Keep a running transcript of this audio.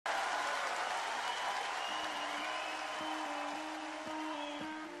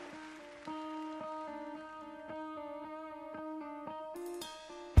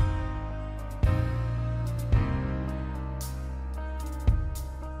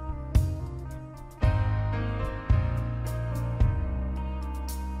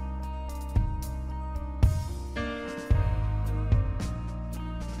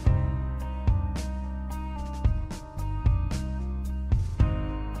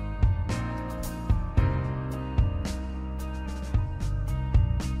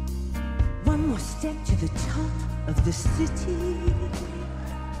step to the top of the city,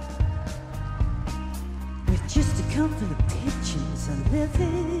 with just a couple of pigeons a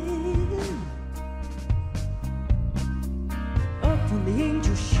living up on the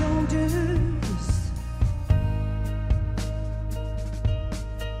angel's shoulders.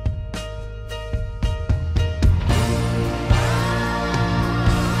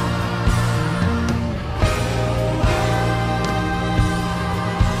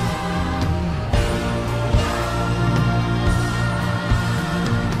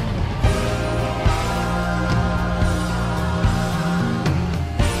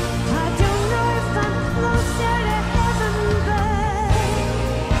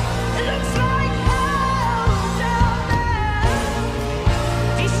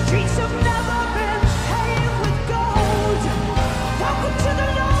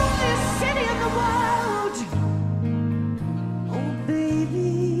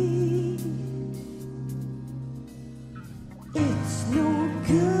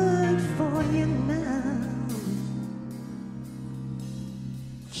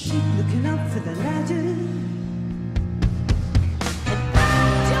 Looking up for the ladder, and I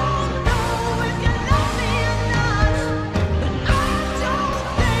don't know if you love me or not, but I don't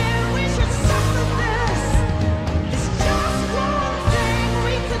think we should suffer this. There's just one thing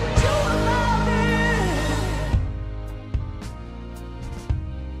we can do about it.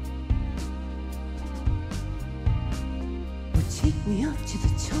 Well, take me up to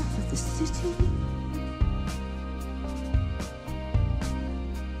the top of the city.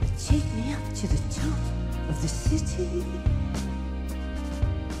 Take me up to the top of the city.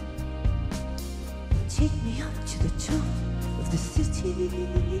 Take me up to the top of the city.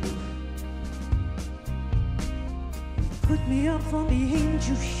 Put me up on the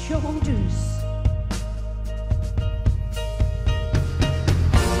angel's shoulders.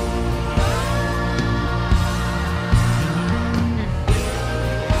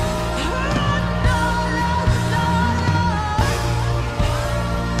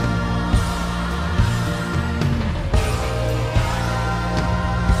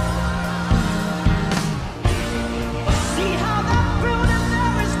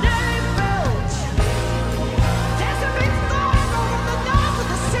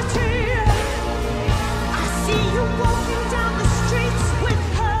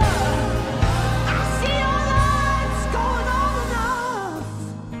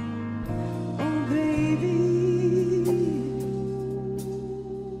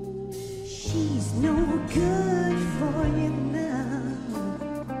 No good for you now.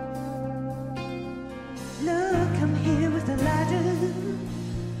 Look, I'm here with a ladder,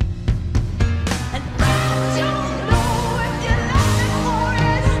 and I don't know if you love me for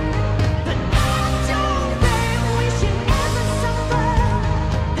it, but I don't think we should ever suffer.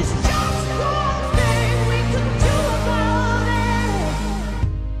 There's just one thing we can do about it.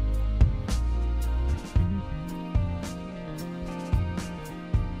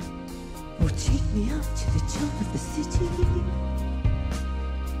 Well, take me up to the top of the city.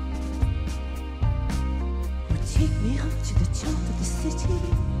 Well, take me up to the top of the city.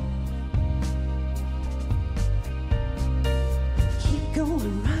 Keep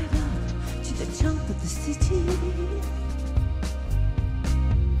going right up to the top of the city.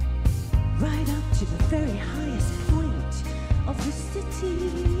 Right up to the very highest point of the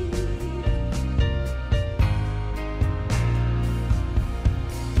city.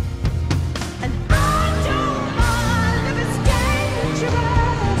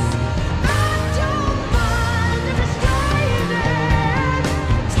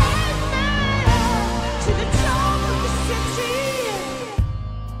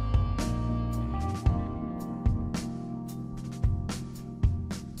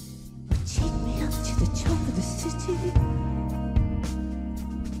 Take me up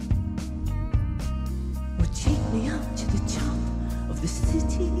to the top of the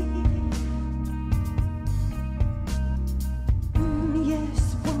city.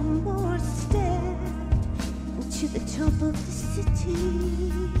 Yes, one more step to the top of the city.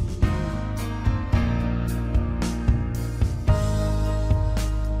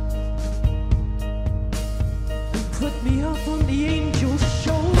 Put me up on the